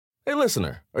Hey,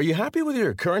 listener, are you happy with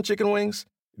your current chicken wings?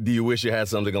 Do you wish you had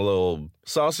something a little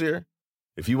saucier?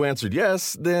 If you answered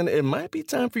yes, then it might be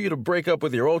time for you to break up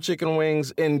with your old chicken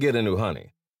wings and get a new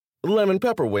honey. Lemon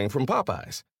pepper wing from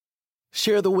Popeyes.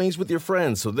 Share the wings with your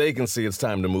friends so they can see it's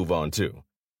time to move on, too.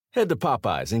 Head to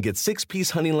Popeyes and get 6-piece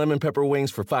honey lemon pepper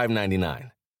wings for $5.99.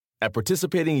 At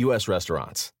participating U.S.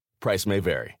 restaurants. Price may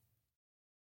vary.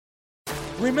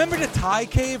 Remember the Thai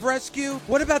cave rescue?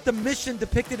 What about the mission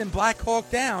depicted in Black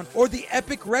Hawk Down or the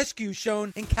epic rescue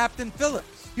shown in Captain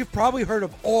Phillips? You've probably heard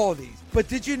of all these, but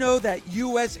did you know that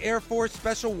U.S. Air Force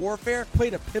Special Warfare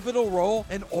played a pivotal role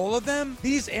in all of them?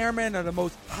 These airmen are the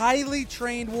most highly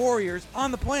trained warriors on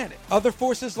the planet. Other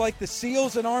forces like the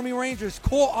SEALs and Army Rangers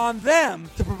call on them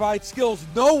to provide skills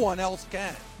no one else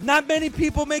can. Not many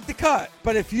people make the cut,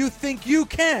 but if you think you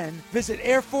can, visit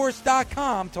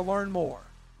airforce.com to learn more.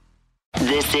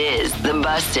 This is the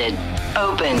Busted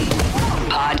Open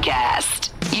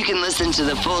Podcast. You can listen to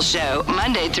the full show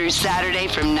Monday through Saturday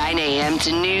from 9 a.m.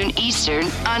 to noon Eastern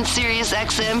on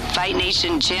SiriusXM Fight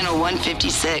Nation Channel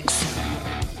 156.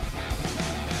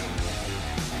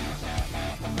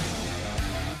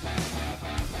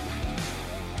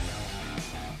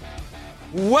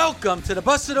 Welcome to the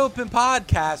Busted Open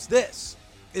Podcast. This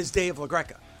is Dave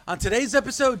LaGreca. On today's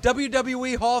episode,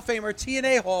 WWE Hall of Famer,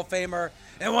 TNA Hall of Famer,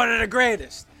 and one of the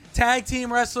greatest tag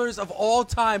team wrestlers of all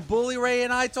time, Bully Ray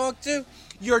and I talked to,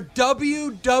 your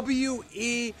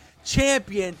WWE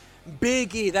champion,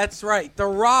 Big E. That's right, the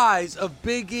rise of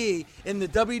Big E in the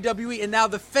WWE and now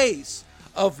the face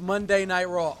of Monday Night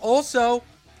Raw. Also,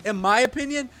 in my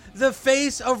opinion, the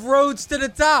face of Rhodes to the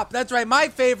Top. That's right, my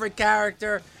favorite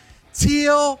character,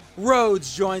 Teal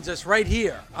Rhodes, joins us right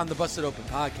here on the Busted Open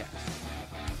Podcast.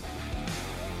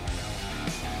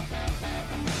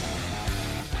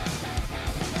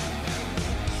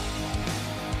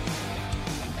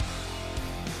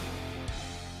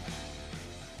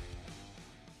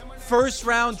 First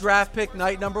round draft pick,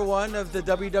 night number one of the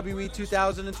WWE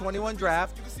 2021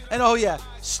 draft. And oh yeah,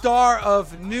 star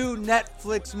of new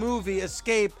Netflix movie,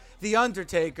 Escape, The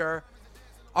Undertaker.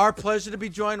 Our pleasure to be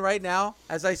joined right now,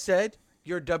 as I said,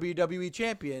 your WWE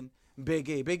champion, Big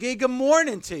E. Big E, good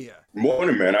morning to you. Good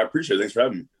morning, man. I appreciate it. Thanks for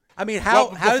having me. I mean, how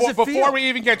does it feel? Before we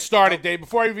even get started, Dave,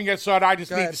 I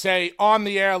just need to say on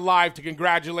the air live to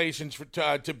congratulations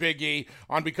to Big E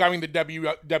on becoming the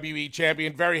WWE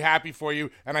champion. Very happy for you,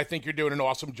 and I think you're doing an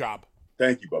awesome job.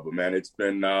 Thank you, Bubba, man. It's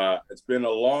been a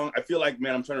long. I feel like,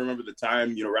 man, I'm trying to remember the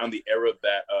time, around the era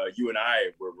that you and I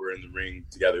were in the ring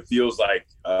together. It feels like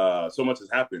so much has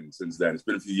happened since then. It's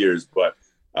been a few years, but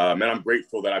man, I'm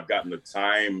grateful that I've gotten the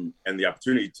time and the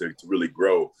opportunity to really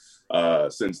grow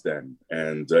since then.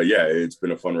 And yeah, it's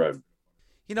been a fun ride.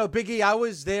 You know, Big E, I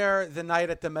was there the night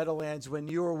at the Meadowlands when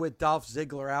you were with Dolph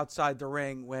Ziggler outside the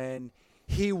ring when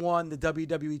he won the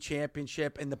WWE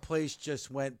Championship and the place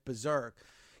just went berserk.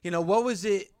 You know, what was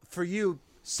it for you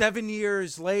 7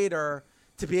 years later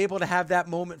to be able to have that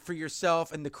moment for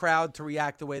yourself and the crowd to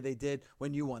react the way they did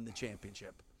when you won the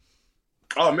championship?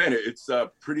 Oh, man, it's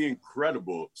pretty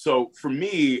incredible. So for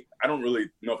me, I don't really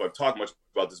know if I've talked much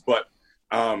about this, but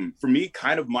for me,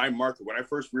 kind of my marker, when I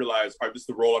first realized, all right, this is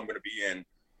the role I'm going to be in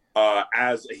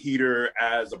as a heater,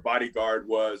 as a bodyguard,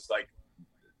 was like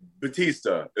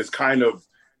Batista is kind of,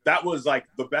 that was like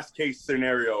the best case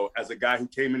scenario as a guy who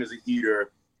came in as a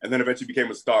heater and then eventually became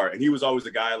a star. And he was always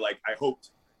a guy like, I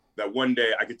hoped that one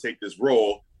day I could take this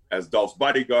role as Dolph's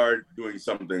bodyguard, doing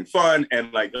something fun.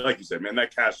 And like you said, man,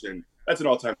 that cash in, that's an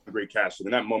all-time great cash in.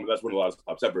 In that moment, that's one of the loudest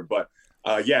pops ever. But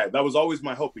yeah, that was always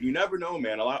my hope. And you never know,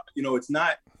 man. A lot, it's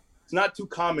not too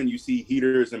common you see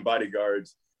heaters and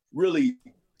bodyguards really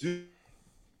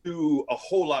do a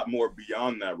whole lot more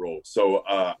beyond that role. So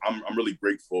I'm really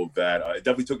grateful that it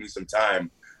definitely took me some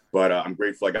time, but I'm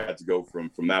grateful I got to go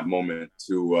from that moment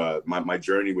to my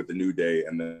journey with the New Day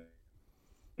and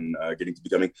then getting to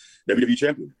becoming WWE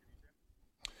champion.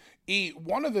 E,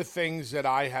 one of the things that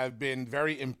I have been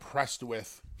very impressed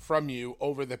with from you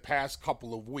over the past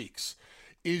couple of weeks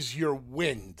is your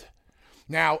wind.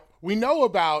 Now, we know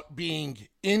about being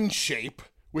in shape,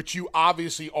 which you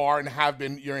obviously are and have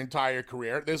been your entire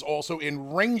career. There's also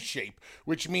in ring shape,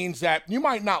 which means that you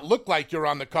might not look like you're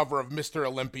on the cover of Mr.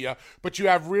 Olympia, but you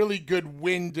have really good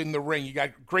wind in the ring. You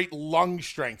got great lung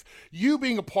strength. You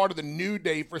being a part of the New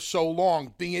Day for so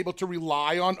long, being able to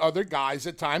rely on other guys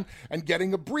at time and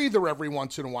getting a breather every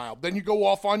once in a while. Then you go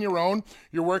off on your own.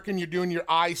 You're working, you're doing your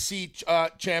IC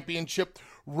championship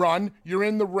run. You're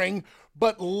in the ring.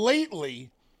 But lately,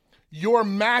 your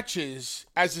matches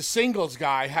as a singles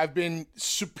guy have been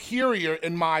superior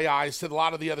in my eyes to a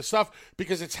lot of the other stuff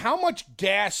because it's how much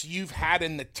gas you've had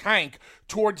in the tank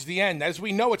towards the end. As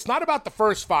we know, it's not about the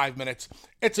first 5 minutes,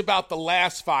 it's about the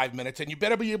last 5 minutes, and you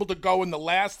better be able to go in the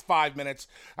last 5 minutes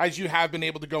as you have been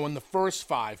able to go in the first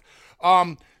 5.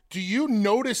 Do you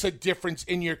notice a difference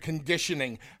in your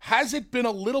conditioning? Has it been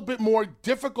a little bit more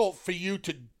difficult for you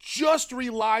to just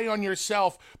rely on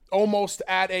yourself almost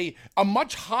at a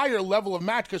much higher level of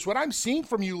match? Because what I'm seeing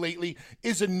from you lately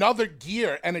is another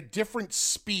gear and a different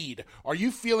speed. Are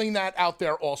you feeling that out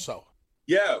there also?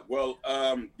 Yeah, well,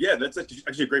 that's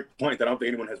actually a great point that I don't think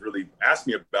anyone has really asked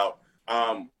me about.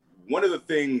 One of the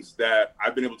things that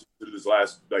I've been able to do this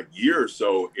last year or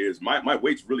so is my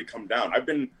weight's really come down. I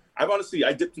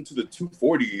dipped into the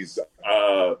 240s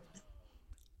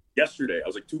yesterday. I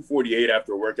was like 248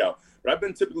 after a workout, but I've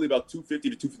been typically about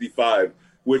 250 to 255,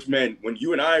 which meant when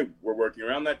you and I were working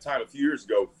around that time a few years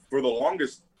ago, for the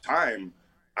longest time,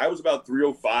 I was about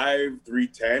 305,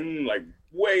 310, like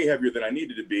way heavier than I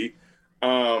needed to be.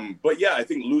 But yeah, I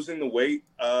think losing the weight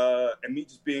and me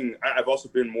just I've also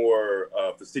been more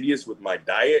fastidious with my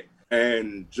diet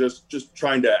and just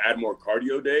trying to add more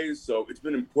cardio days. So it's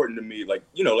been important to me, like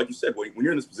you said, when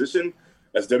you're in this position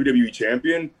as WWE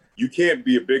champion, you can't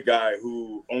be a big guy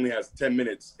who only has 10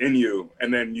 minutes in you,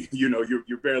 and then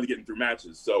you're barely getting through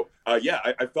matches. So I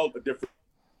felt a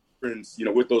difference,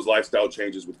 with those lifestyle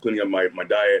changes, with cleaning up my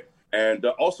diet, and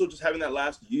also just having that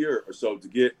last year or so to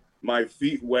get my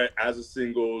feet wet as a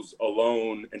singles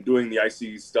alone and doing the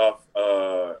IC stuff,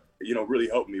 really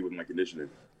helped me with my conditioning.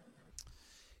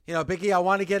 Biggie, I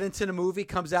want to get into the movie.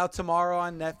 Comes out tomorrow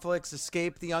on Netflix,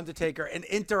 Escape the Undertaker, an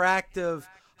interactive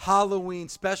Halloween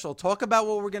special. Talk about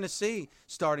what we're going to see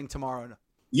starting tomorrow.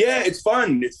 Yeah, it's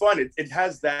fun. It's fun. It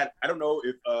has that. I don't know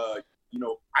if,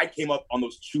 I came up on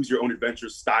those choose your own adventure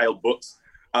style books.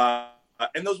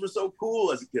 And those were so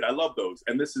cool as a kid. I love those.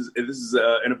 And this is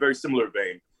in a very similar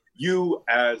vein. You,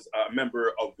 as a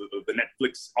member of the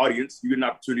Netflix audience, you get an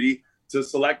opportunity to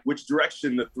select which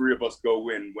direction the three of us go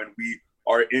in when we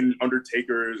are in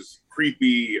Undertaker's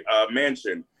creepy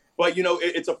mansion. But,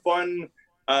 it's a fun,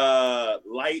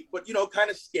 light, but, kind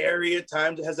of scary at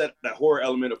times. It has that horror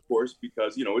element, of course,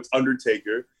 because, it's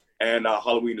Undertaker and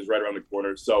Halloween is right around the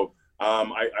corner. So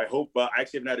I hope I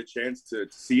actually haven't had a chance to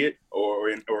see it or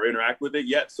interact with it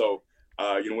yet. So,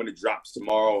 when it drops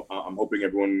tomorrow, I'm hoping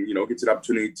everyone, gets an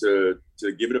opportunity to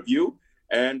give it a view.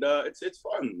 And it's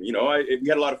fun. We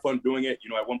had a lot of fun doing it.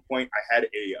 At one point I had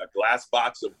a glass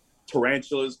box of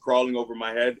tarantulas crawling over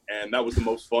my head, and that was the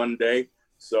most fun day.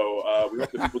 So we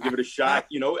hope that people give it a shot.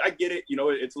 I get it.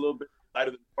 It's a little bit out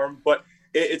of the norm, but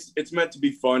it's meant to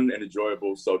be fun and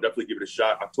enjoyable. So definitely give it a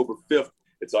shot. October 5th,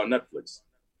 it's on Netflix.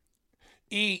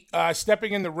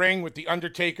 Stepping in the ring with The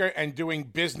Undertaker and doing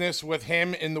business with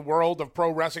him in the world of pro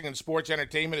wrestling and sports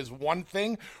entertainment is one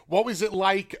thing. What was it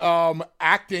like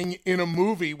acting in a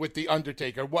movie with The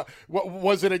Undertaker? What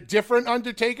was it a different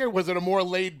Undertaker? Was it a more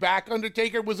laid-back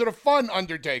Undertaker? Was it a fun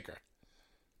Undertaker?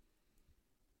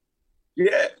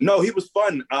 Yeah, no, he was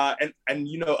fun.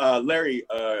 Larry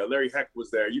Heck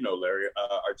was there. Larry,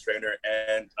 our trainer,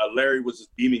 and Larry was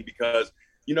just beaming because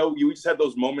you just had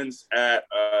those moments at,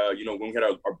 when we had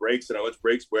our breaks and our lunch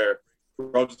breaks where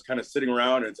we're all just kind of sitting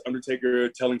around and it's Undertaker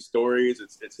telling stories.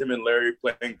 It's him and Larry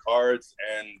playing cards.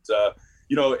 And,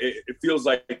 it feels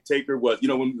like Taker was,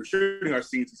 when we were shooting our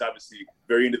scenes, he's obviously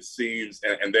very into the scenes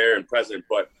and there and present.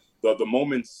 But the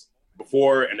moments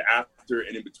before and after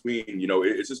and in between,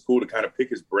 it's just cool to kind of pick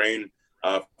his brain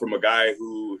from a guy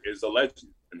who is a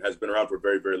legend and has been around for a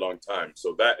very, very long time.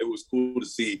 So it was cool to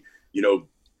see,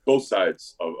 both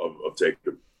sides of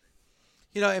Taker.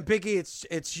 And Biggie,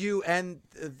 it's you and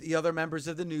the other members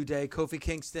of the New Day, Kofi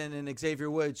Kingston and Xavier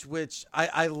Woods, which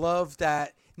I love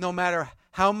that no matter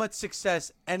how much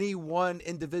success any one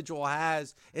individual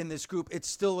has in this group, it's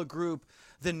still a group,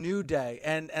 the New Day.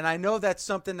 And I know that's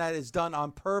something that is done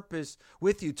on purpose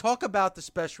with you. Talk about the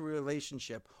special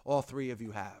relationship all three of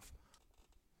you have.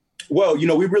 Well,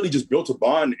 we really just built a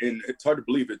bond, and it's hard to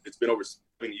believe it's been over 7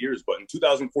 years, but in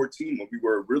 2014, when we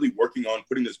were really working on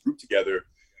putting this group together,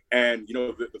 and,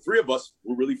 the three of us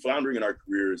were really floundering in our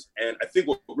careers, and I think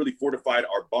what really fortified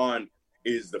our bond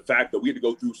is the fact that we had to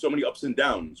go through so many ups and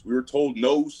downs. We were told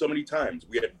no so many times.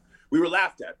 We were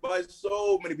laughed at by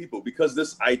so many people because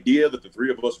this idea that the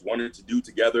three of us wanted to do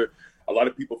together, a lot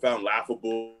of people found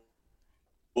laughable,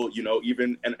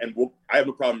 even, and I have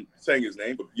no problem saying his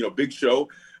name, but, Big Show,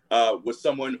 was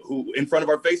someone who, in front of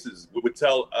our faces, would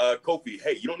tell Kofi,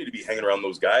 "Hey, you don't need to be hanging around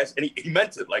those guys," and he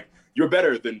meant it. Like, you're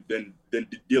better than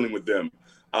dealing with them.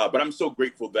 But I'm so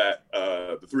grateful that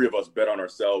the three of us bet on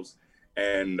ourselves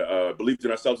and believed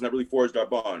in ourselves, and that really forged our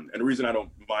bond. And the reason I don't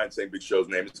mind saying Big Show's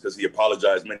name is because he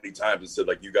apologized many times and said,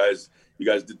 like, you guys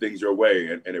did things your way,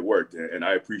 and it worked, and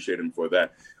I appreciate him for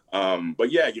that.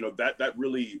 But yeah, that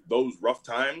really, those rough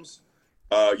times,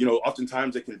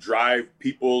 oftentimes it can drive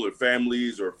people or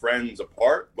families or friends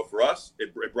apart, but for us,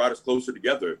 it brought us closer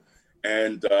together.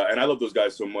 And I love those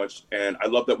guys so much, and I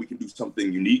love that we can do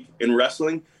something unique in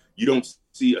wrestling. You don't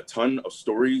see a ton of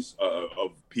stories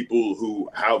of people who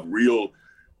have real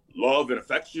love and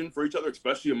affection for each other,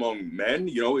 especially among men.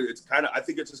 I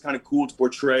think it's just kind of cool to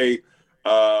portray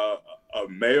a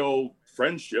male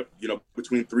friendship,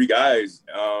 between three guys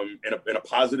in a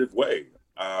positive way.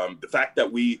 The fact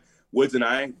that Woods and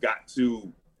I got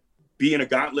to be in a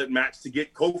gauntlet match to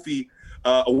get Kofi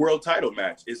a world title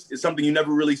match is something you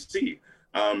never really see.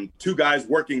 Two guys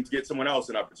working to get someone else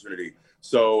an opportunity.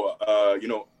 So,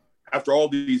 after all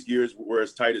these years, we're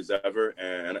as tight as ever,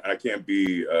 and I can't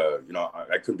be,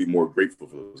 I couldn't be more grateful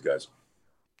for those guys.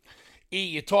 E,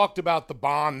 you talked about the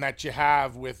bond that you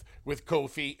have with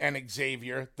Kofi and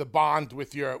Xavier. The bond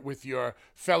with your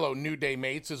fellow New Day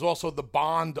mates is also the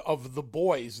bond of the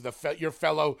boys, your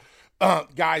fellow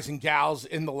guys and gals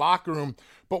in the locker room.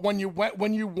 But when you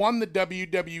won the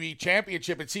WWE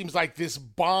Championship, it seems like this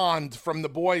bond from the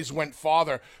boys went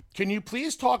farther. Can you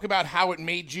please talk about how it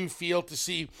made you feel to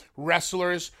see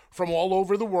wrestlers from all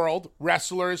over the world,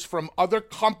 wrestlers from other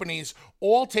companies,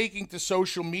 all taking to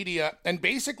social media and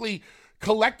basically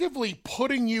collectively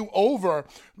putting you over,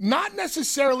 not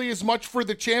necessarily as much for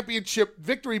the championship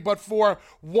victory, but for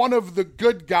one of the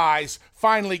good guys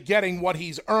finally getting what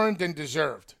he's earned and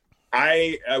deserved?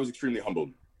 I was extremely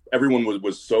humbled. Everyone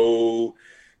was so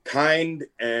kind,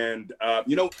 and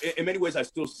in many ways, I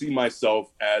still see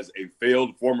myself as a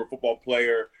failed former football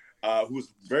player who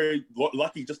was very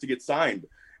lucky just to get signed.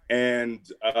 And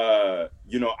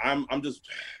I'm just,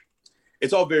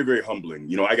 it's all very, very humbling.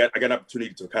 I got an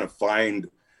opportunity to kind of find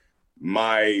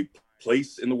my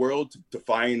place in the world, to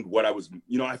find what I was.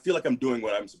 I feel like I'm doing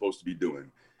what I'm supposed to be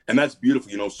doing, and that's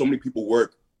beautiful. So many people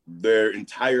work their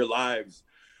entire lives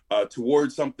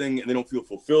towards something, and they don't feel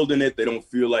fulfilled in it. They don't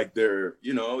feel like they're,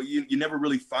 you never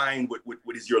really find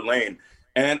what is your lane.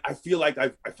 And I feel like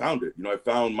I found it. I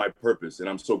found my purpose, and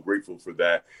I'm so grateful for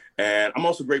that. And I'm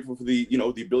also grateful for the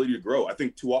ability to grow. I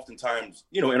think too oftentimes,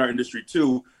 in our industry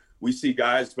too, we see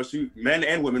guys, especially men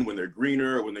and women, when they're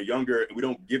greener or when they're younger, and we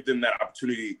don't give them that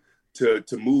opportunity to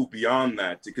move beyond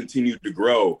that, to continue to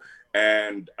grow.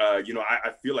 And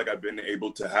I feel like I've been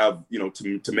able to have,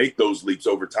 to make those leaps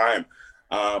over time.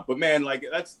 But man, like,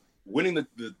 that's winning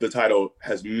the title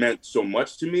has meant so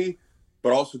much to me,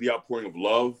 but also the outpouring of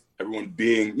love, everyone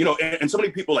being, and so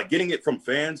many people, like, getting it from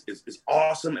fans is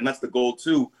awesome. And that's the goal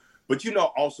too. But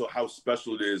also how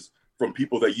special it is from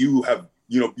people that you have,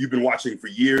 you've been watching for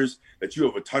years, that you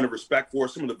have a ton of respect for,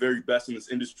 some of the very best in this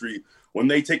industry, when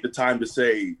they take the time to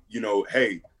say,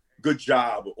 hey, good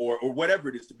job, or whatever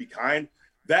it is, to be kind.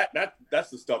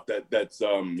 That's the stuff that's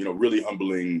really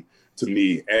humbling to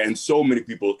me. And so many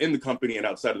people in the company and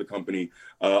outside of the company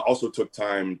also took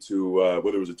time to,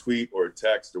 whether it was a tweet or a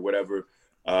text or whatever,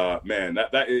 man,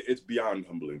 it's beyond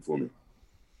humbling for me.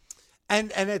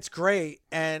 And it's great,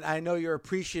 and I know you're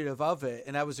appreciative of it,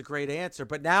 and that was a great answer.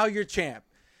 But now you're champ.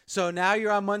 So now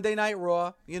you're on Monday Night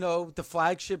Raw, the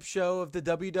flagship show of the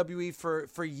WWE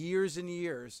for years and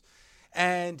years.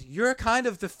 And you're kind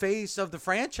of the face of the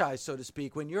franchise, so to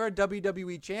speak. When you're a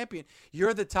WWE champion,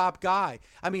 you're the top guy.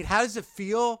 I mean, how does it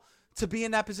feel to be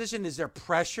in that position? Is there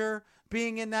pressure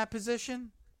being in that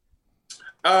position?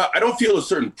 I don't feel a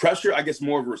certain pressure. I guess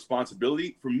more of a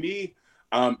responsibility. For me,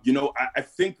 I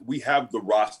think we have the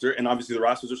roster, and obviously the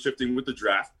rosters are shifting with the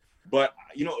draft. But,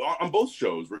 on both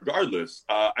shows, regardless,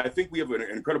 I think we have an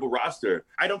incredible roster.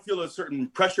 I don't feel a certain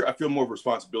pressure. I feel more of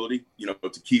responsibility,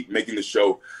 to keep making the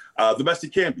show the best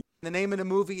it can be. The name of the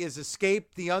movie is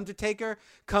Escape the Undertaker.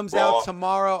 Comes out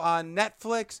tomorrow on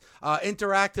Netflix.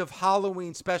 Interactive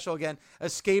Halloween special again.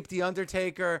 Escape the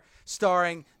Undertaker,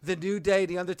 starring The New Day,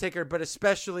 The Undertaker, but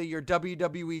especially your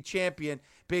WWE champion,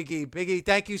 Big E. Big E,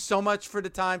 thank you so much for the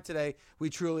time today. We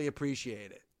truly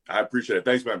appreciate it. I appreciate it.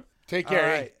 Thanks, man. Take care. All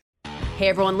right. Hey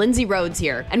everyone, Lindsay Rhodes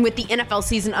here. And with the NFL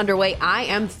season underway, I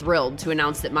am thrilled to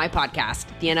announce that my podcast,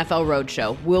 The NFL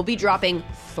Roadshow, will be dropping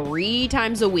 3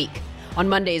 times a week. On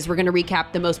Mondays, we're going to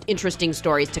recap the most interesting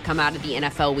stories to come out of the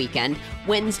NFL weekend.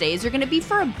 Wednesdays are going to be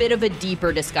for a bit of a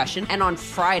deeper discussion. And on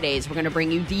Fridays, we're going to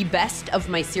bring you the best of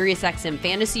my SiriusXM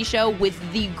fantasy show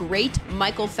with the great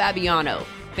Michael Fabiano,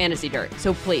 Fantasy Dirt.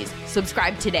 So please,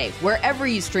 subscribe today wherever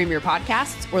you stream your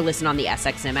podcasts or listen on the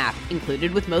SXM app,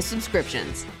 included with most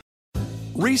subscriptions.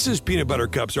 Reese's peanut butter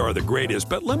cups are the greatest,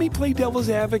 but let me play devil's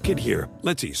advocate here.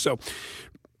 Let's see. So,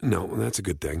 no, that's a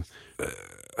good thing.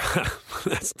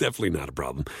 That's definitely not a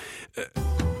problem.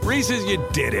 Reese's, you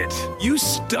did it. You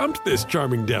stumped this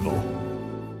charming devil.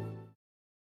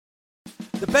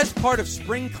 The best part of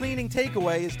spring cleaning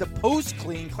takeaway is the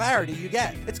post-clean clarity you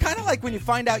get. It's kind of like when you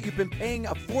find out you've been paying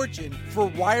a fortune for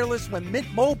wireless when Mint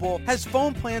Mobile has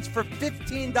phone plans for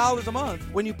 $15 a month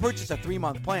when you purchase a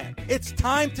 3-month plan. It's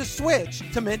time to switch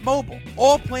to Mint Mobile.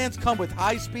 All plans come with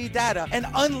high-speed data and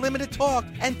unlimited talk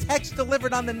and text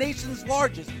delivered on the nation's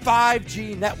largest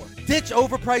 5G network. Ditch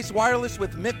overpriced wireless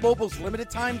with Mint Mobile's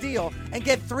limited time deal and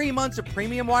get 3 months of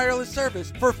premium wireless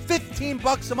service for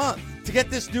 $15 a month. To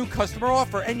get this new customer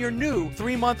offer and your new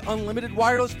 3-month unlimited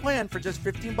wireless plan for just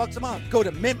 $15 a month, go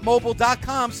to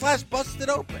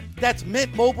mintmobile.com/bustedopen. That's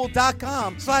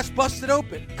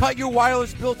mintmobile.com/bustedopen. Cut your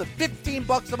wireless bill to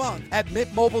 $15 a month at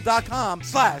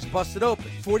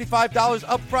mintmobile.com/bustedopen. $45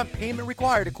 upfront payment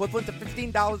required, equivalent to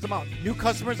 $15 a month. New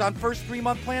customers on first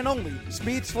 3-month plan only.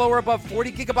 Speed slower above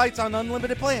 40 gigabytes on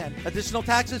unlimited plan. Additional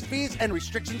taxes, fees, and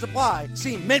restrictions apply.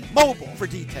 See Mint Mobile for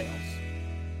details.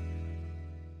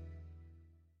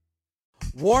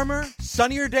 Warmer,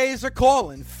 sunnier days are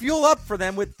calling. Fuel up for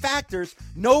them with Factor's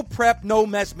no prep, no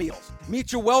mess meals.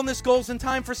 Meet your wellness goals in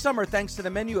time for summer thanks to the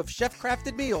menu of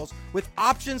chef-crafted meals with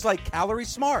options like Calorie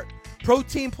Smart,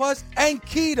 Protein Plus, and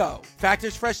Keto.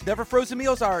 Factor's fresh, never frozen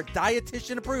meals are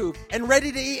dietitian approved and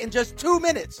ready to eat in just 2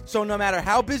 minutes. So no matter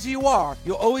how busy you are,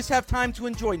 you'll always have time to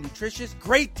enjoy nutritious,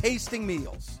 great tasting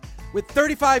meals. With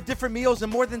 35 different meals and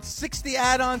more than 60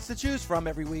 add-ons to choose from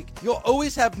every week, you'll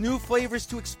always have new flavors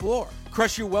to explore.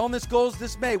 Crush your wellness goals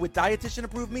this May with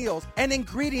dietitian-approved meals and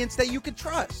ingredients that you can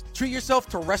trust. Treat yourself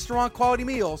to restaurant-quality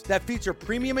meals that feature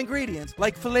premium ingredients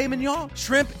like filet mignon,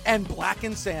 shrimp, and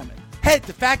blackened salmon. Head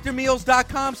to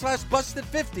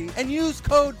factormeals.com/busted50 and use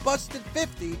code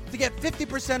busted50 to get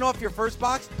 50% off your first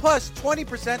box plus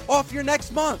 20% off your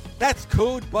next month. That's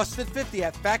code busted50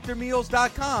 at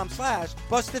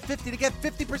factormeals.com/busted50 to get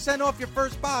 50% off your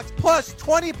first box plus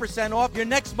 20% off your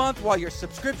next month while your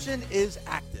subscription is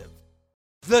active.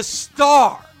 The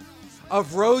star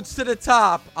of Roads to the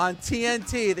Top on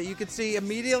TNT that you can see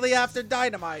immediately after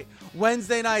Dynamite,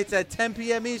 Wednesday nights at 10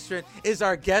 p.m. Eastern, is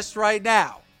our guest right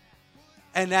now.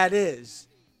 And that is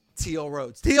Teal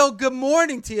Rhodes. Teal, good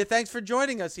morning to you. Thanks for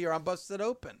joining us here on Busted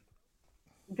Open.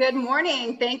 Good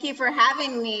morning. Thank you for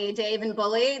having me, Dave and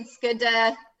Bully. It's good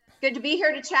to be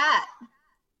here to chat.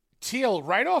 Teal,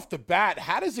 right off the bat,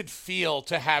 how does it feel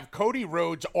to have Cody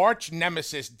Rhodes' arch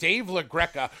nemesis, Dave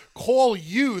LaGreca, call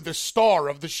you the star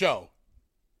of the show?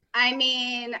 I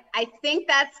mean, I think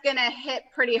that's going to hit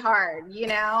pretty hard, you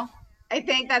know? I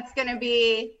think that's going to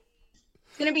be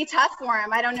tough for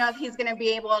him. I don't know if he's going to be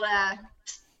able to,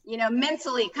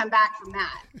 mentally come back from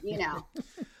that,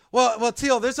 Well,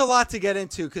 Teal, there's a lot to get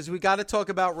into because we got to talk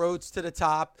about Roads to the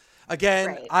Top. Again,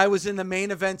 right. I was in the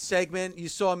main event segment. You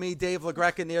saw me, Dave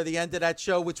LaGreca, near the end of that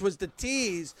show, which was the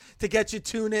tease to get you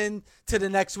tuned in to the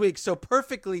next week. So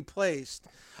perfectly placed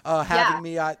having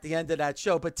me at the end of that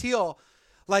show. But Teal,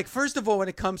 first of all, when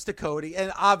it comes to Cody,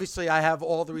 and obviously I have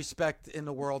all the respect in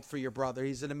the world for your brother.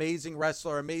 He's an amazing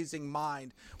wrestler, amazing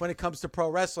mind when it comes to pro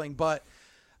wrestling, but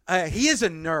he is a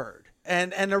nerd.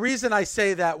 And the reason I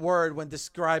say that word when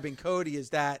describing Cody is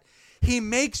that he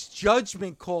makes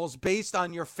judgment calls based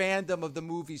on your fandom of the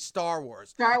movie Star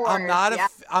Wars. I'm not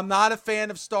a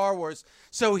fan of Star Wars,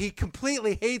 so he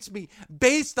completely hates me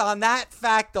based on that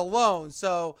fact alone.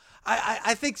 So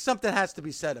I think something has to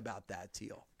be said about that,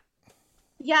 Teal.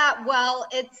 Yeah, well,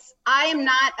 I am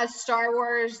not a Star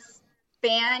Wars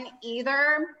fan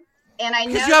either. And I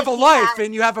know because you have a life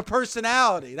and you have a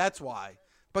personality. That's why.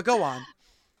 But go on.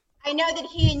 I know that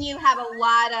he and you have a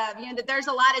lot of, that there's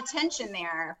a lot of tension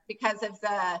there because of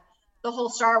the whole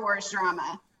Star Wars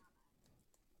drama.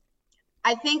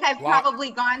 I think I've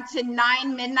probably gone to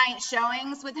 9 midnight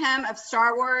showings with him of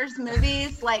Star Wars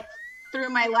movies, through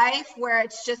my life, where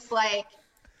it's just I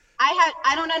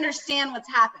don't understand what's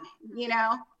happening,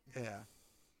 Yeah.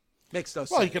 Makes no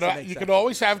sense. Well, you could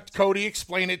always have Cody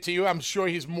explain it to you. I'm sure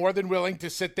he's more than willing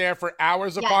to sit there for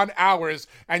hours upon hours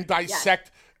and dissect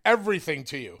everything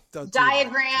to you.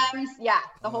 Diagrams,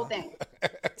 the whole thing.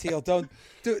 Teal, don't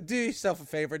do yourself a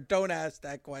favor. Don't ask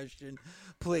that question,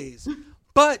 please.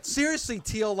 But seriously,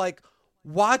 Teal,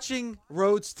 watching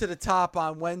Roads to the Top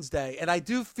on Wednesday, and I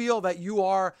do feel that you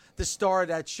are the star of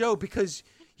that show because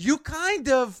you kind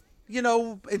of,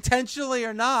 intentionally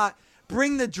or not,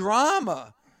 bring the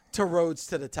drama to Roads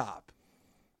to the Top.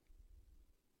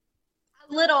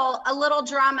 A little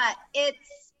drama.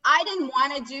 I didn't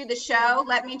want to do the show.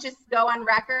 Let me just go on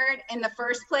record. In the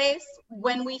first place,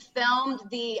 when we filmed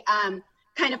the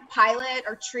kind of pilot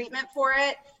or treatment for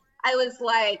it, I was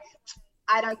like,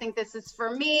 I don't think this is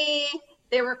for me.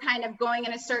 They were kind of going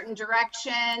in a certain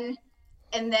direction.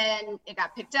 And then it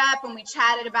got picked up and we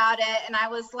chatted about it. And I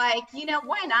was like,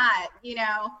 why not?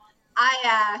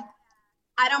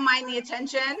 I don't mind the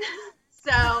attention.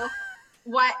 So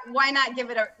why not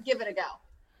give it a go?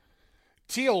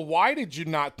 Teal, why did you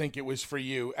not think it was for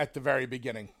you at the very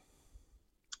beginning?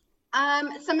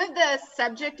 Some of the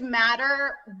subject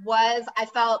matter was, I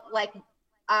felt like,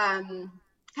 kind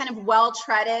of well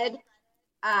treaded.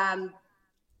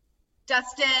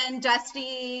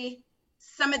 Dusty,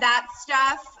 some of that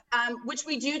stuff, which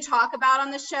we do talk about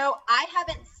on the show. I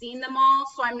haven't seen them all,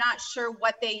 so I'm not sure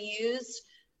what they used,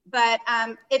 but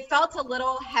it felt a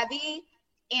little heavy,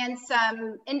 and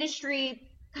some industry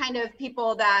kind of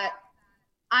people that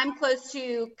I'm close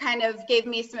to kind of gave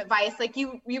me some advice, like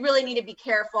you really need to be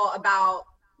careful about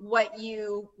what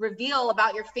you reveal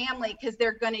about your family because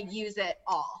they're going to use it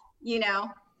all,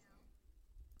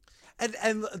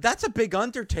 And that's a big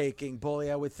undertaking, Bully,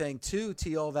 I would think, too,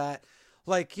 Teal, that,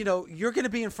 you're going to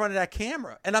be in front of that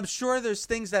camera. And I'm sure there's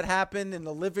things that happen in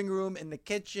the living room, in the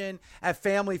kitchen, at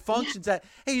family functions that,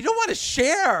 hey, you don't want to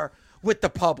share with the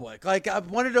public.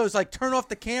 One of those, turn off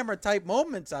the camera type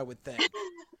moments, I would think.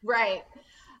 Right.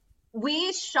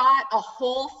 We shot a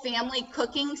whole family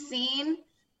cooking scene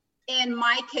in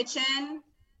my kitchen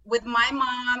with my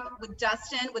mom, with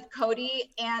Dustin, with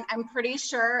Cody, and I'm pretty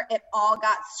sure it all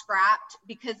got scrapped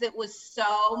because it was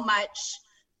so much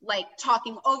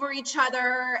talking over each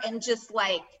other and just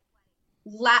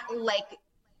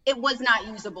it was not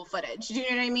usable footage. Do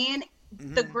you know what I mean?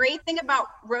 Mm-hmm. The great thing about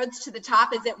Roads to the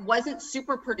Top is it wasn't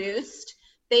super produced.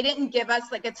 They didn't give us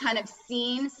a ton of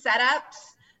scene setups,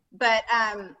 but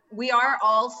we are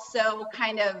all so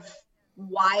kind of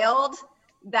wild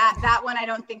that one I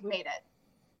don't think made it.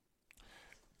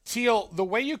 Teal, the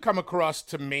way you come across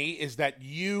to me is that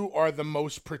you are the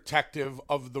most protective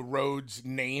of the Rhodes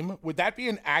name. Would that be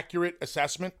an accurate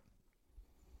assessment?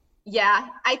 Yeah,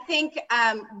 I think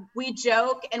we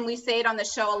joke and we say it on the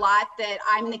show a lot that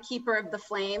I'm the keeper of the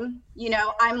flame.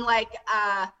 I'm like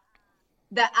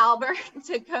the Albert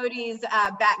to Cody's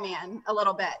Batman a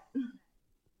little bit.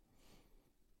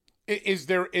 Is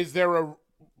there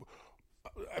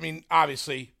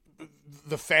obviously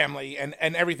the family and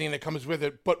everything that comes with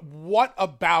it, but what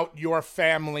about your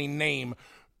family name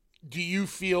do you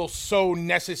feel so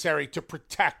necessary to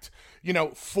protect,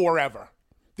 forever?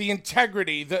 The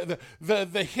integrity,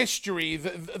 the history,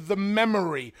 the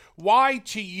memory. Why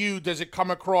to you does it come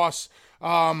across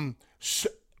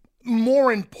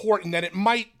more important than it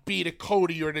might be to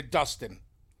Cody or to Dustin?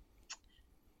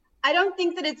 I don't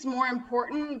think that it's more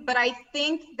important, but I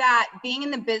think that being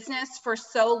in the business for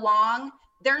so long,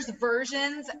 there's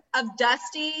versions of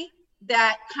Dusty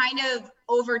that kind of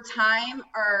over time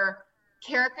are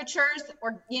caricatures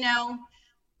or,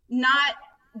 not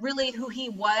really who he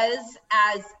was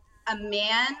as a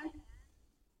man.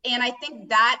 And I think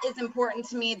that is important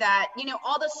to me that,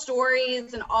 all the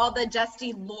stories and all the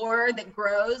Dusty lore that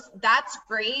grows, that's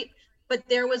great. But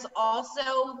there was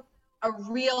also a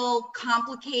real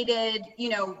complicated,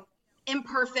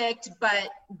 imperfect, but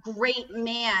great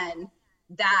man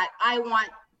that I want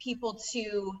people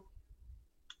to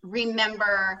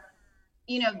remember,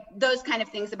 those kind of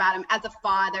things about him as a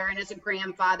father and as a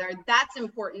grandfather. That's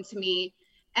important to me.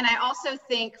 And I also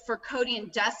think for Cody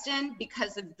and Dustin,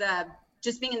 because of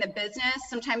just being in the business,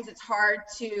 sometimes it's hard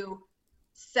to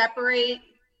separate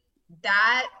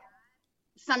that.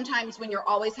 Sometimes when you're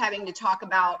always having to talk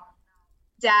about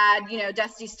Dad,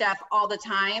 Dusty stuff all the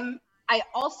time. I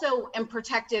also am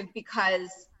protective because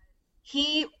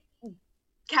he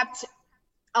kept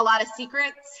a lot of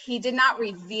secrets. He did not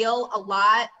reveal a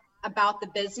lot about the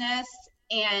business,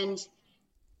 and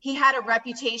he had a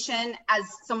reputation as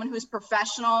someone who's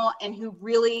professional and who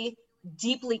really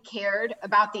deeply cared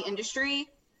about the industry.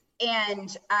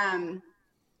 And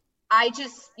I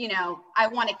just, I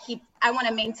want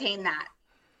to maintain that.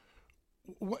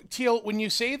 Teal, when you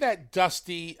say that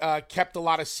Dusty kept a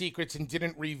lot of secrets and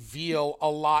didn't reveal a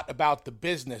lot about the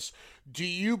business, do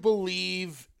you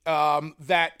believe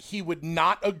that he would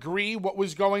not agree what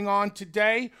was going on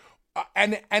today?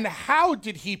 And how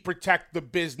did he protect the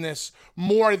business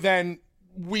more than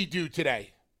we do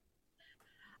today?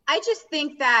 I just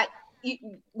think that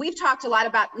we've talked a lot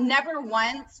about never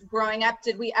once growing up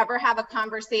did we ever have a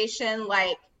conversation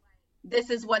like, this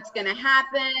is what's going to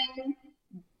happen.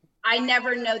 I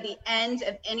never know the end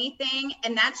of anything.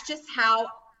 And that's just how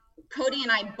Cody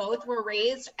and I both were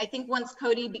raised. I think once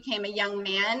Cody became a young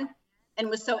man and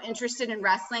was so interested in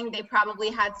wrestling, they probably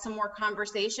had some more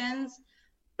conversations.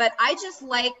 But I just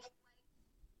like,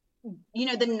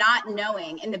 the not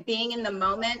knowing and the being in the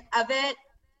moment of it.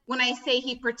 When I say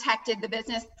he protected the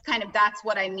business, kind of that's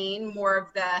what I mean, more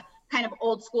of the kind of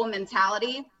old school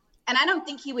mentality. And I don't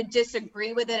think he would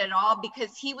disagree with it at all,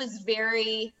 because he was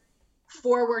very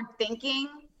forward thinking,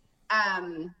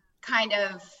 kind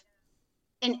of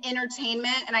in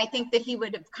entertainment. And I think that he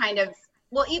would have kind of,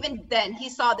 well, even then he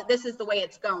saw that this is the way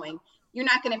it's going. You're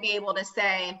not going to be able to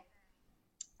say,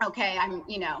 okay, I'm,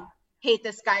 hate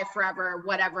this guy forever,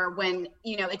 whatever, when,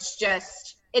 it's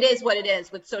just, it is what it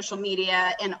is with social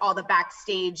media and all the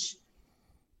backstage,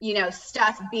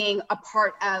 stuff being a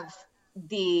part of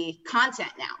the content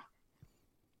now.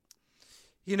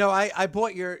 I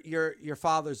bought your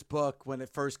father's book when it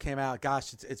first came out.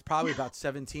 Gosh, it's probably about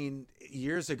 17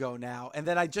 years ago now. And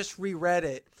then I just reread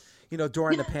it,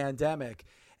 during the pandemic.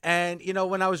 And,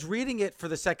 when I was reading it for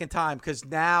the second time, because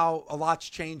now a lot's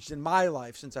changed in my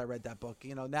life since I read that book,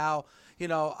 now,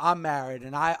 I'm married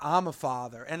and I'm a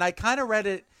father, and I kind of read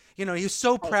it, he's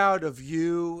so proud of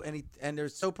you, and they're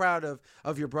so proud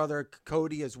of your brother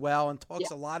Cody as well, and talks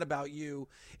a lot about you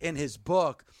in his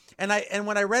book. And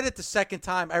when I read it the second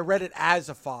time, I read it as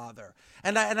a father,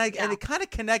 and it kind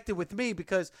of connected with me,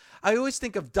 because I always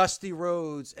think of Dusty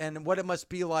Rhodes and what it must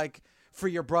be like for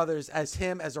your brothers as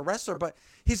him as a wrestler, but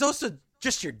he's also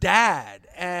just your dad.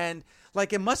 And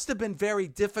like, it must have been very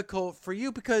difficult for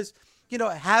you, because,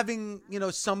 having,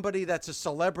 somebody that's a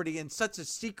celebrity in such a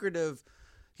secretive,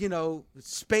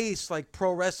 space like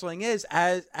pro wrestling is,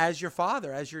 as your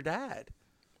father, as your dad.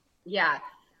 Yeah.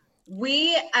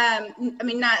 We,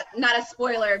 not a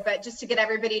spoiler, but just to get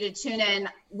everybody to tune in,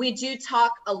 we do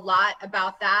talk a lot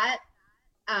about that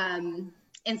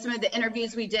in some of the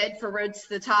interviews we did for Roads to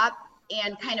the Top,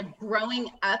 and kind of growing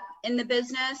up in the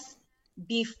business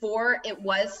before it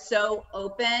was so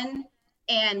open,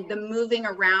 and the moving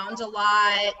around a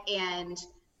lot, and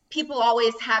people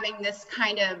always having this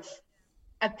kind of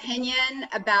opinion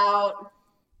about,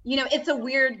 it's a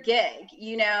weird gig,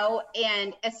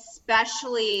 and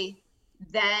especially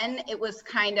then it was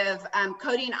kind of,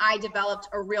 Cody and I developed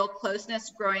a real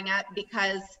closeness growing up,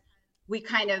 because we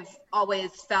kind of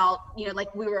always felt,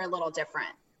 like we were a little different.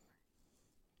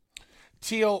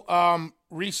 Teal,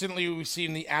 recently we've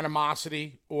seen the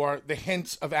animosity, or the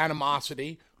hints of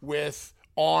animosity, with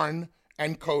Arn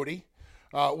and Cody.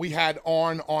 We had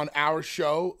Arn on our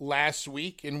show last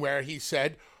week, in where he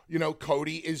said,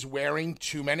 Cody is wearing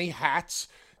too many hats.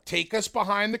 Take us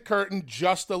behind the curtain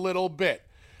just a little bit.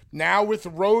 Now with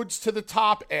Roads to the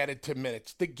Top added to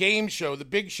minutes, the game show, the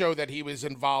big show that he was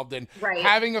involved in, right,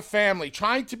 having a family,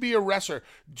 trying to be a wrestler,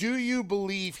 do you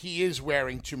believe he is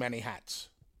wearing too many hats?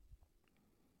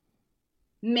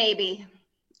 Maybe.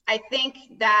 I think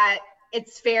that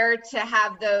it's fair to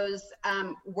have those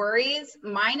worries.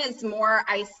 Mine is more,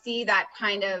 I see that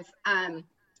kind of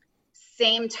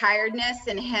same tiredness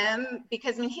in him,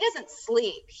 because he doesn't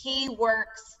sleep. He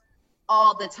works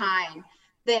all the time.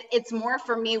 That it's more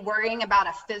for me worrying about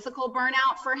a physical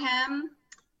burnout for him.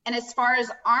 And as far as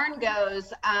Arn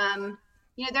goes,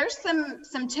 there's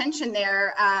some tension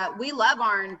there. We love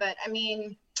Arn, but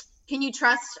can you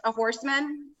trust a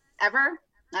horseman ever?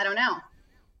 I don't know.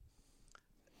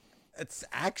 It's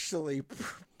actually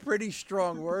pretty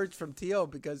strong words from Teal,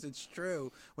 because it's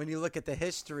true when you look at the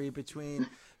history between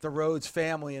the Rhodes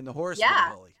family and the Horseman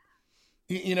Bully.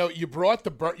 You brought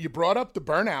up the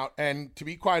burnout, and to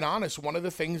be quite honest, one of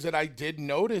the things that I did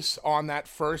notice on that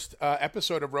first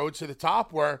episode of Roads to the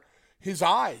Top were his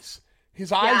eyes.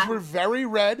 His eyes were very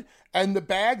red, and the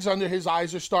bags under his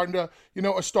eyes are starting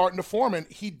to form. And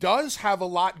he does have a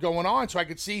lot going on. So I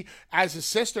could see, as a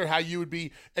sister, how you would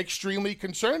be extremely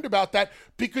concerned about that,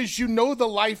 because the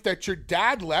life that your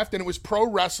dad left, and it was pro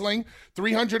wrestling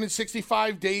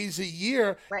 365 days a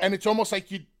year. Right. And it's almost like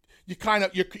you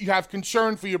have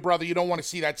concern for your brother. You don't want to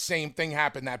see that same thing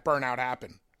happen, that burnout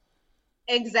happen.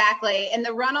 Exactly. And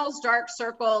the Runnels dark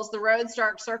circles, the Rhodes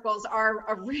dark circles are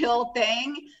a real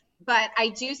thing. But I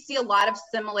do see a lot of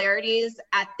similarities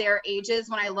at their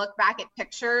ages when I look back at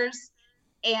pictures.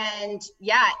 And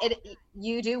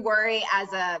you do worry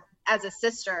as a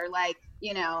sister, like,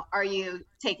 are you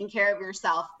taking care of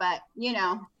yourself? But,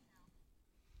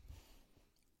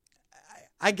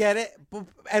 I get it.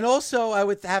 And also I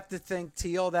would have to think,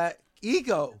 Teal, that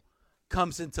ego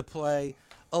comes into play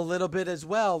a little bit as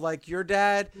well. Like your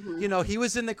dad, he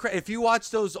was in the if you watch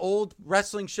those old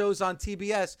wrestling shows on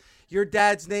TBS, your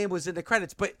dad's name was in the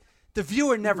credits, but the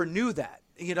viewer never knew that.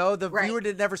 The viewer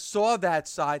never saw that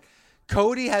side.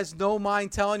 Cody has no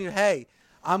mind telling you, hey,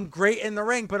 I'm great in the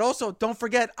ring, but also don't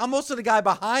forget, I'm also the guy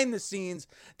behind the scenes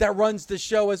that runs the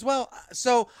show as well.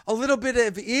 So a little bit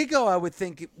of ego, I would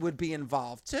think, would be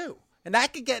involved too. And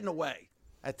that could get in the way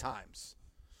at times.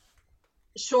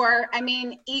 Sure. I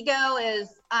mean, ego is,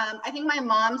 I think my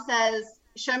mom says,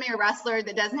 show me a wrestler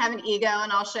that doesn't have an ego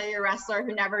and I'll show you a wrestler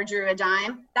who never drew a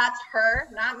dime. That's her,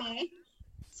 not me.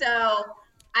 So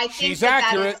I think she's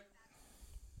accurate.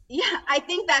 I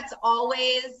think that's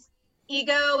always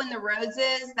ego in the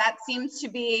Rhodeses. That seems to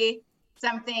be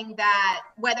something that,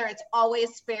 whether it's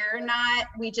always fair or not,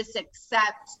 we just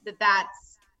accept that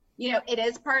that's, it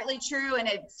is partly true, and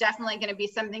it's definitely going to be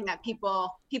something that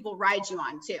people ride you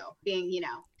on too, being,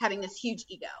 having this huge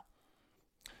ego.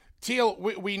 Teal,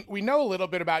 we know a little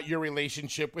bit about your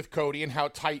relationship with Cody and how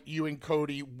tight you and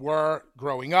Cody were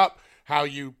growing up, how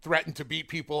you threatened to beat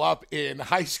people up in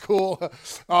high school.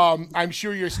 I'm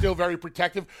sure you're still very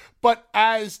protective. But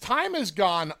as time has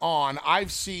gone on,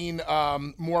 I've seen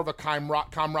more of a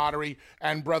camaraderie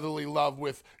and brotherly love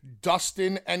with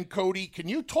Dustin and Cody. Can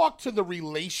you talk to the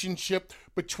relationship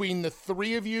between the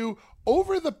three of you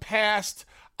over the past,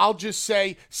 I'll just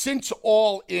say, since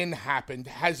All In happened?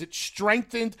 Has it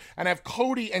strengthened, and have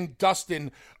Cody and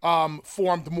Dustin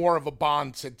formed more of a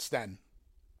bond since then?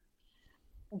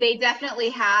 They definitely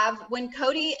have. When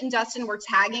Cody and Dustin were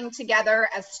tagging together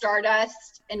as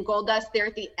Stardust and Goldust there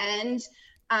at the end,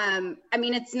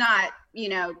 it's not,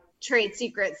 trade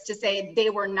secrets to say they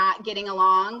were not getting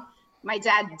along. My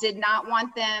dad did not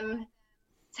want them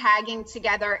tagging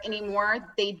together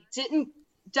anymore. They didn't.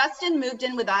 Dustin moved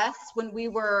in with us when we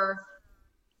were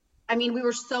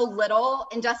so little,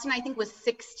 and Dustin, I think, was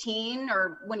 16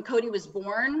 or when Cody was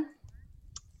born.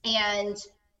 And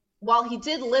while he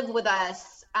did live with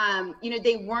us,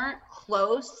 they weren't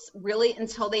close really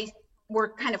until they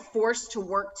were kind of forced to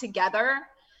work together.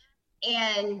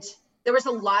 And there was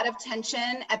a lot of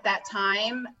tension at that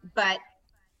time, but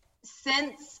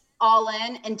since All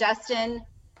In and Dustin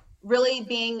really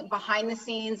being behind the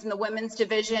scenes in the women's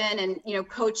division and,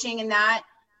 coaching and that,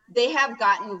 they have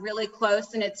gotten really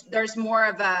close, and there's more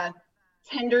of a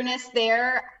tenderness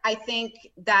there. I think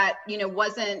that,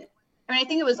 I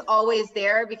think it was always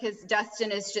there because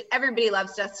Dustin is just, everybody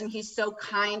loves Dustin. He's so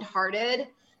kind-hearted,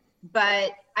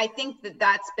 but I think that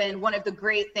that's been one of the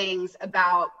great things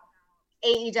about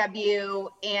AEW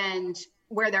and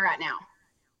where they're at now.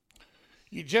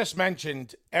 You just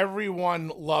mentioned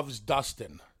everyone loves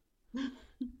Dustin.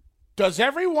 Does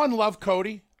everyone love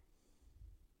Cody?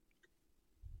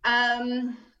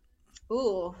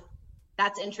 Ooh,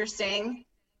 that's interesting.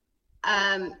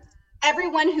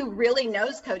 Everyone who really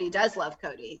knows Cody does love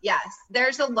Cody. Yes.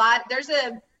 There's a lot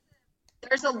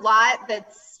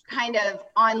that's kind of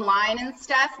online and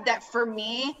stuff that for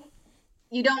me,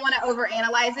 you don't want to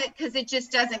overanalyze it because it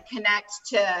just doesn't connect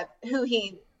to who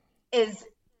he is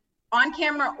on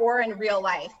camera or in real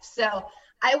life. So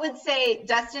I would say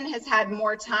Dustin has had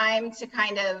more time to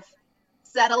kind of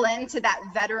settle into that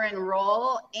veteran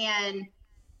role, and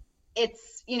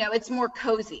it's more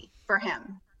cozy for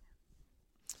him.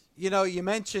 You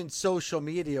mentioned social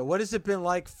media. What has it been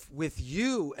like with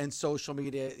you and social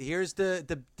media? Here's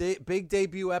the big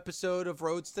debut episode of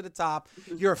Roads to the Top.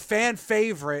 You're a fan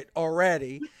favorite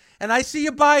already. And I see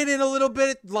you buying in a little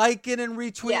bit, liking and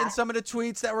retweeting some of the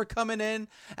tweets that were coming in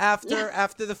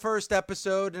after the first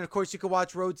episode. And, of course, you can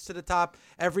watch Roads to the Top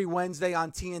every Wednesday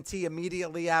on TNT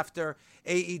immediately after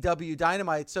AEW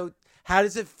Dynamite. So how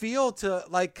does it feel to,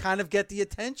 kind of get the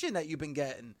attention that you've been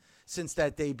getting since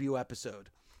that debut episode?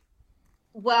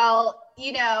 Well,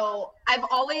 I've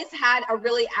always had a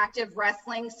really active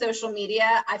wrestling social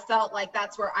media. I felt like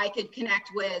that's where I could connect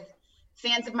with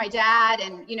fans of my dad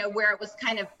and, where it was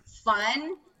kind of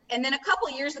fun. And then a couple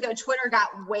of years ago, Twitter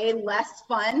got way less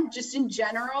fun just in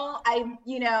general.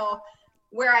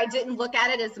 Where I didn't look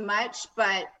at it as much,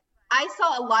 but I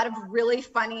saw a lot of really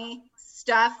funny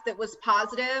stuff that was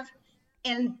positive.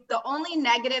 And the only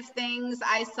negative things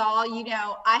I saw,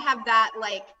 I have that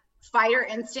fighter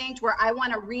instinct where I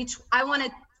want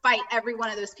to fight every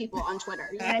one of those people on Twitter.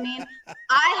 You know what I mean?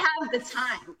 I have the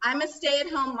time. I'm a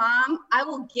stay-at-home mom. I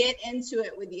will get into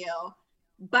it with you.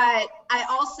 But I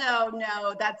also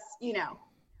know that's,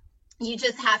 you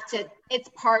just have to, it's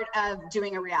part of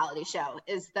doing a reality show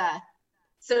is the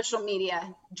social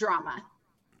media drama.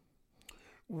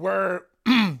 Was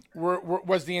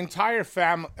the entire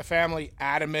family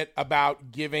adamant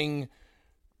about giving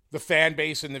the fan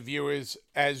base and the viewers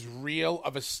as real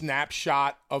of a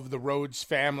snapshot of the Rhodes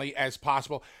family as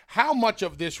possible? How much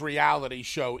of this reality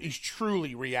show is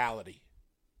truly reality?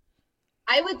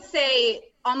 I would say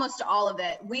almost all of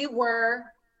it. We were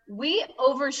we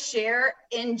overshare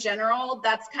in general.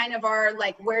 That's kind of our,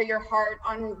 like, wear your heart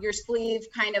on your sleeve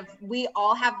kind of, we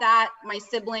all have that, my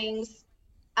siblings,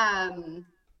 and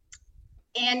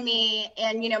me,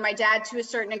 and, you know, my dad to a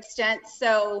certain extent.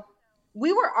 So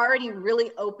we were already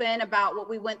really open about what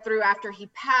we went through after he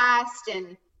passed,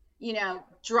 and, you know,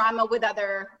 drama with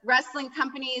other wrestling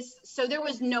companies. So there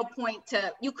was no point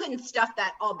to, you couldn't stuff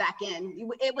that all back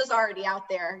in. It was already out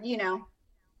there, you know.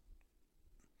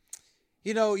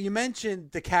 You know, you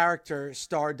mentioned the character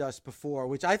Stardust before,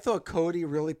 which I thought Cody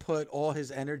really put all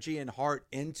his energy and heart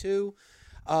into.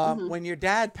 When your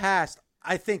dad passed,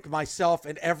 I think myself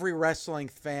and every wrestling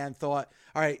fan thought,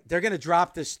 all right, they're going to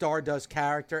drop this Stardust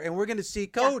character and we're going to see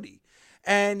Cody. Yeah.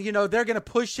 And, you know, they're going to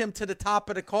push him to the top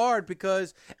of the card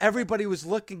because everybody was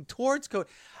looking towards Cody.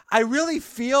 I really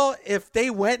feel if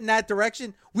they went in that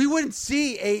direction, we wouldn't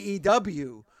see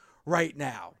AEW right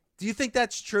now. Do you think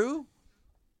that's true?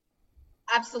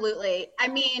 Absolutely. I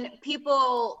mean,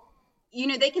 people, you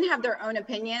know, they can have their own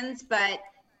opinions, but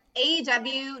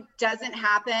AEW doesn't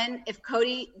happen if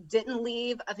Cody didn't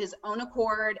leave of his own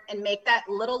accord and make that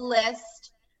little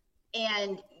list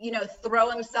and, you know, throw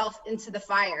himself into the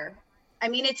fire. I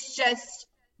mean, it's just,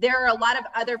 there are a lot of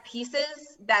other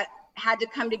pieces that had to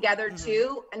come together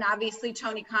too. And obviously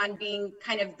Tony Khan being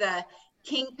kind of the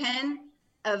kingpin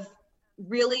of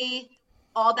really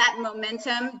all that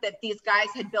momentum that these guys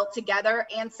had built together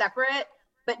and separate.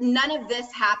 But none of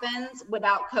this happens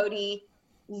without Cody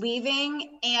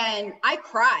leaving. And I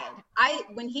cried.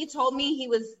 When he told me he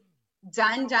was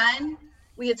done,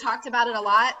 we had talked about it a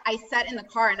lot. I sat in the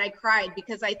car and I cried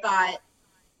because I thought,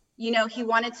 you know, he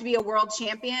wanted to be a world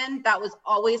champion. That was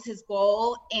always his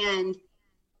goal, and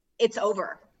it's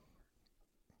over.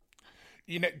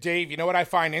 You know, Dave, you know what I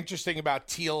find interesting about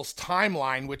Teal's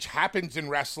timeline, which happens in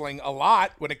wrestling a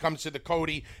lot when it comes to the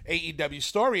Cody AEW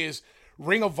story, is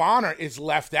Ring of Honor is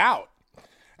left out.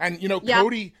 And, you know,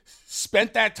 Cody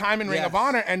spent that time in Ring of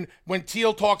Honor. And when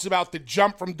Teal talks about the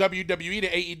jump from WWE to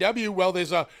AEW, well,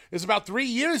 there's about 3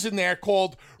 years in there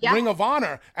called Ring of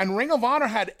Honor. And Ring of Honor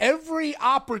had every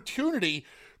opportunity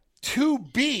to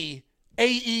be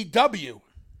AEW.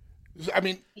 I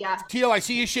mean, Teal, I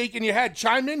see you shaking your head.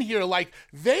 Chime in here. Like,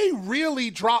 they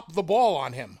really dropped the ball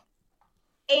on him.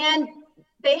 And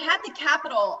they had the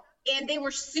capital, and they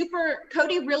were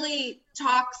Cody really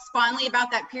talks fondly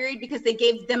about that period because they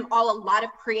gave them all a lot of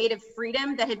creative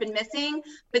freedom that had been missing.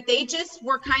 But they just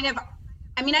were kind of,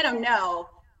 I mean, I don't know,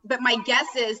 but my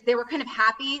guess is they were kind of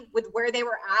happy with where they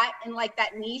were at and like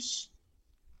that niche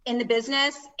in the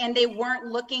business. And they weren't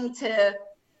looking to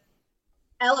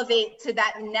elevate to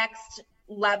that next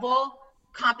level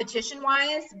competition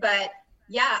wise. But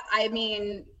yeah, I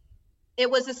mean, it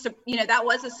was that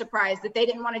was a surprise that they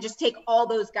didn't want to just take all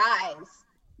those guys,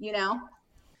 you know?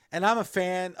 And I'm a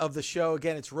fan of the show.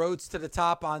 Again, it's Roads to the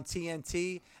Top on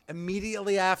TNT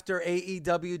immediately after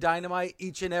AEW Dynamite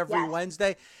each and every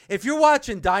Wednesday. If you're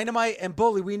watching Dynamite, and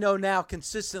Bully, we know now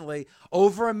consistently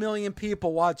over 1 million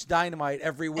people watch Dynamite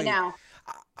every week.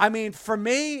 I mean, for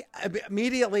me,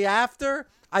 immediately after,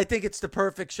 I think it's the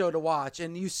perfect show to watch.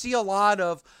 And you see a lot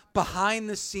of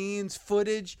behind-the-scenes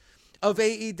footage of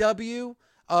AEW,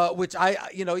 which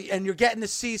and you're getting to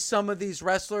see some of these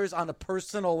wrestlers on a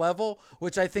personal level,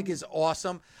 which I think is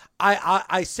awesome.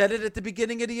 I said it at the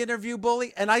beginning of the interview,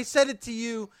 Bully, and I said it to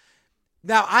you.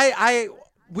 Now,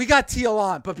 we got Teal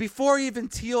on, but before even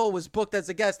Teal was booked as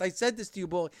a guest, I said this to you,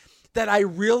 Bully, that I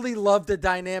really love the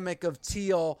dynamic of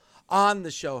Teal on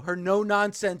the show. Her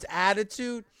no-nonsense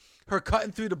attitude, her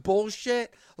cutting through the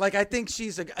bullshit. Like, I think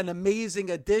she's an amazing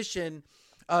addition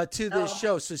to this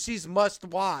show. So she's must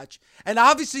watch. And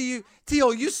obviously,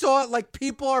 Teal, you saw it. Like,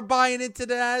 people are buying into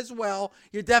that as well.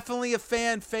 You're definitely a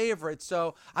fan favorite.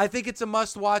 So I think it's a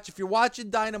must watch. If you're watching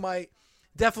Dynamite,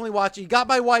 definitely watch it. You got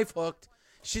my wife hooked.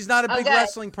 She's not a big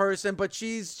wrestling person, but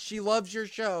she loves your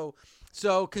show.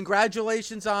 So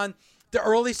congratulations on the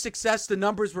early success. The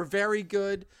numbers were very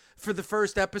good for the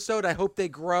first episode. I hope they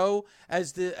grow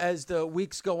as the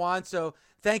weeks go on. So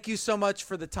thank you so much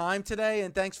for the time today,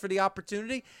 and thanks for the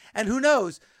opportunity. And who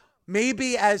knows,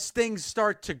 maybe as things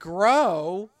start to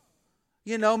grow,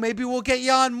 maybe we'll get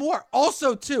you on more.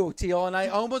 Also, too, Teal, and I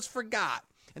almost forgot,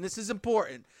 and this is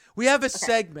important. We have a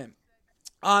segment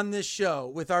on this show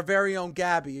with our very own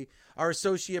Gabby, our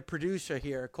associate producer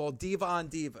here, called Diva on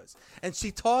Divas. And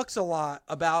she talks a lot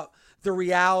about the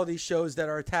reality shows that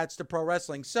are attached to pro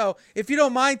wrestling. So if you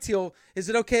don't mind, Teal, is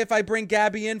it okay if I bring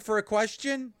Gabby in for a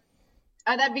question?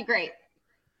 Oh, that'd be great.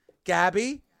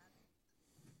 Gabby?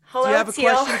 Hello, do you have a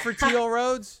Teal. question for Teal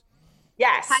Rhodes?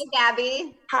 Yes. Hi,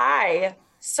 Gabby. Hi.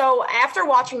 So after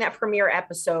watching that premiere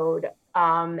episode,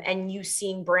 and you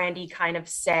seeing Brandi kind of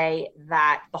say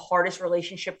that the hardest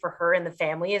relationship for her and the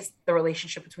family is the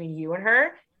relationship between you and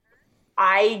her,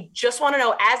 I just want to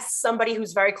know, as somebody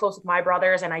who's very close with my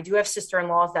brothers, and I do have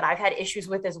sister-in-laws that I've had issues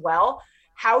with as well,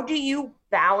 how do you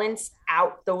balance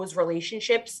out those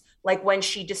relationships? Like when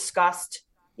she discussed,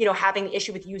 having an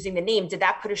issue with using the name, did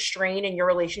that put a strain in your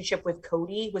relationship with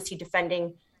Cody? Was he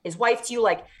defending his wife to you?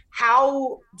 Like,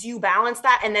 how do you balance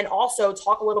that? And then also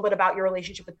talk a little bit about your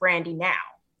relationship with Brandi now,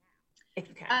 if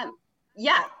you can.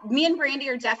 Yeah, me and Brandi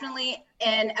are definitely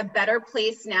in a better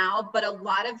place now, but a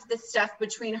lot of the stuff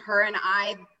between her and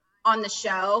I on the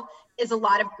show is a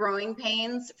lot of growing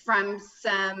pains from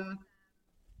some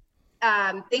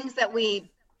things that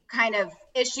we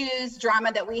issues,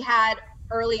 drama that we had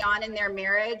early on in their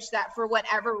marriage that for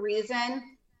whatever reason,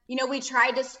 we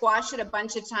tried to squash it a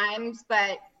bunch of times,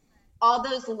 but all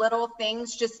those little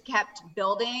things just kept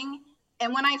building.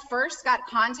 And when I first got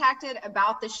contacted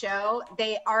about the show,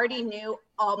 they already knew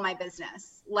all my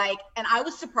business. And I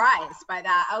was surprised by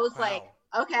that. I was like,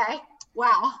 okay,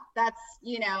 wow, that's,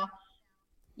 you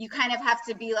kind of have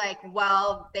to be like,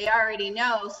 well, they already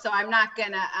know, so I'm not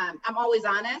gonna, I'm always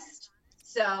honest.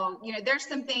 So, there's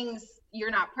some things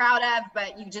you're not proud of,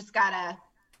 but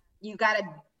you gotta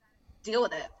deal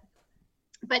with it.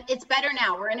 But it's better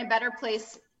now. We're in a better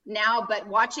place now, but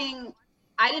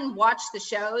I didn't watch the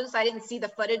shows. I didn't see the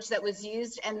footage that was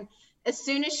used. And as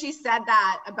soon as she said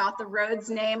that about the Rhodes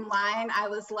name line, I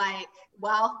was like,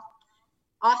 well,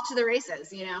 off to the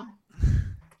races,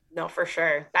 No, for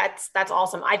sure. That's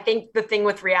awesome. I think the thing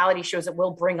with reality shows, it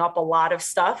will bring up a lot of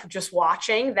stuff just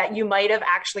watching that you might have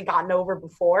actually gotten over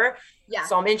before. Yeah.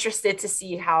 So I'm interested to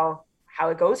see how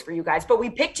it goes for you guys. But we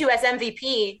picked you as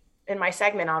MVP in my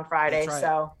segment on Friday. That's right.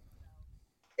 So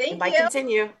thank you.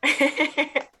 Continue.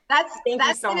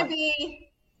 That's so going to much. be,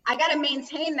 I got to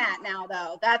maintain that now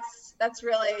though. That's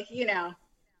really,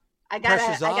 I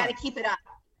got to keep it up.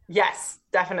 Yes,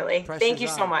 definitely. Thank you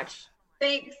so much.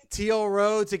 Thanks. Teal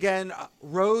Rhodes, again,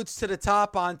 Rhodes to the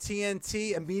top on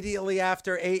TNT immediately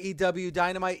after AEW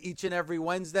Dynamite each and every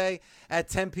Wednesday at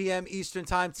 10 p.m. Eastern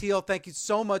time. Teal, thank you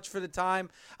so much for the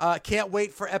time. Can't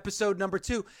wait for episode number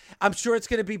 2. I'm sure it's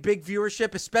going to be big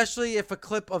viewership, especially if a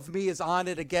clip of me is on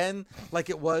it again like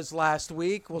it was last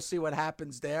week. We'll see what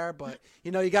happens there. But,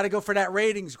 you got to go for that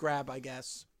ratings grab, I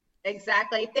guess.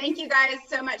 Exactly. Thank you guys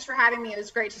so much for having me. It was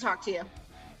great to talk to you.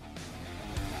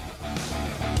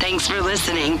 Thanks for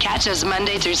listening. Catch us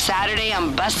Monday through Saturday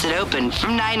on Busted Open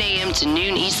from 9 a.m. to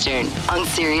noon Eastern on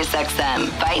SiriusXM,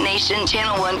 Fight Nation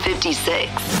Channel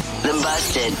 156. The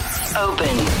Busted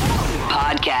Open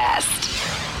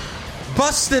Podcast.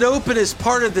 Busted Open is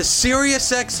part of the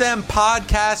SiriusXM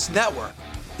Podcast Network.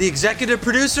 The executive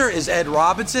producer is Ed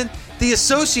Robinson. The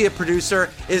associate producer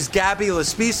is Gabby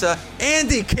Laspisa.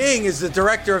 Andy King is the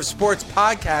director of sports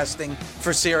podcasting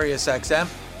for SiriusXM.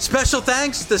 Special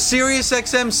thanks to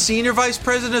SiriusXM Senior Vice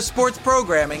President of Sports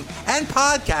Programming and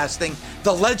Podcasting,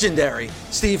 the legendary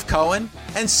Steve Cohen,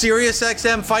 and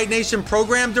SiriusXM Fight Nation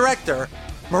Program Director,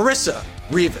 Marissa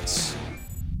Rivas.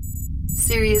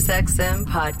 SiriusXM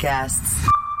Podcasts.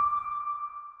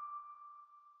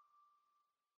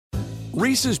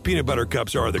 Reese's peanut butter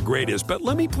cups are the greatest, but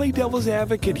let me play devil's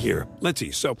advocate here. Let's see.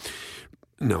 So,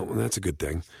 no, that's a good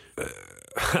thing.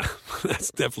 That's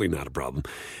definitely not a problem.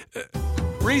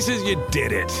 Reese's, you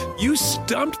did it. You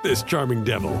stumped this charming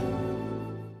devil.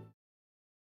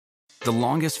 The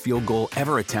longest field goal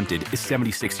ever attempted is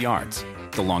 76 yards.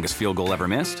 The longest field goal ever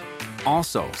missed?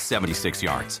 Also 76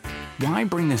 yards. Why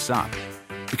bring this up?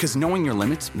 Because knowing your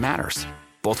limits matters,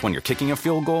 both when you're kicking a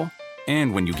field goal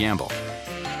and when you gamble.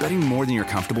 Betting more than you're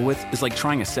comfortable with is like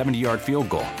trying a 70-yard field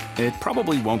goal. It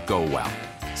probably won't go well.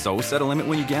 So set a limit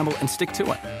when you gamble and stick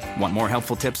to it. Want more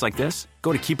helpful tips like this?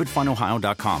 Go to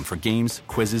keepitfunohio.com for games,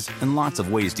 quizzes, and lots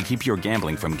of ways to keep your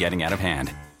gambling from getting out of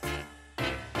hand.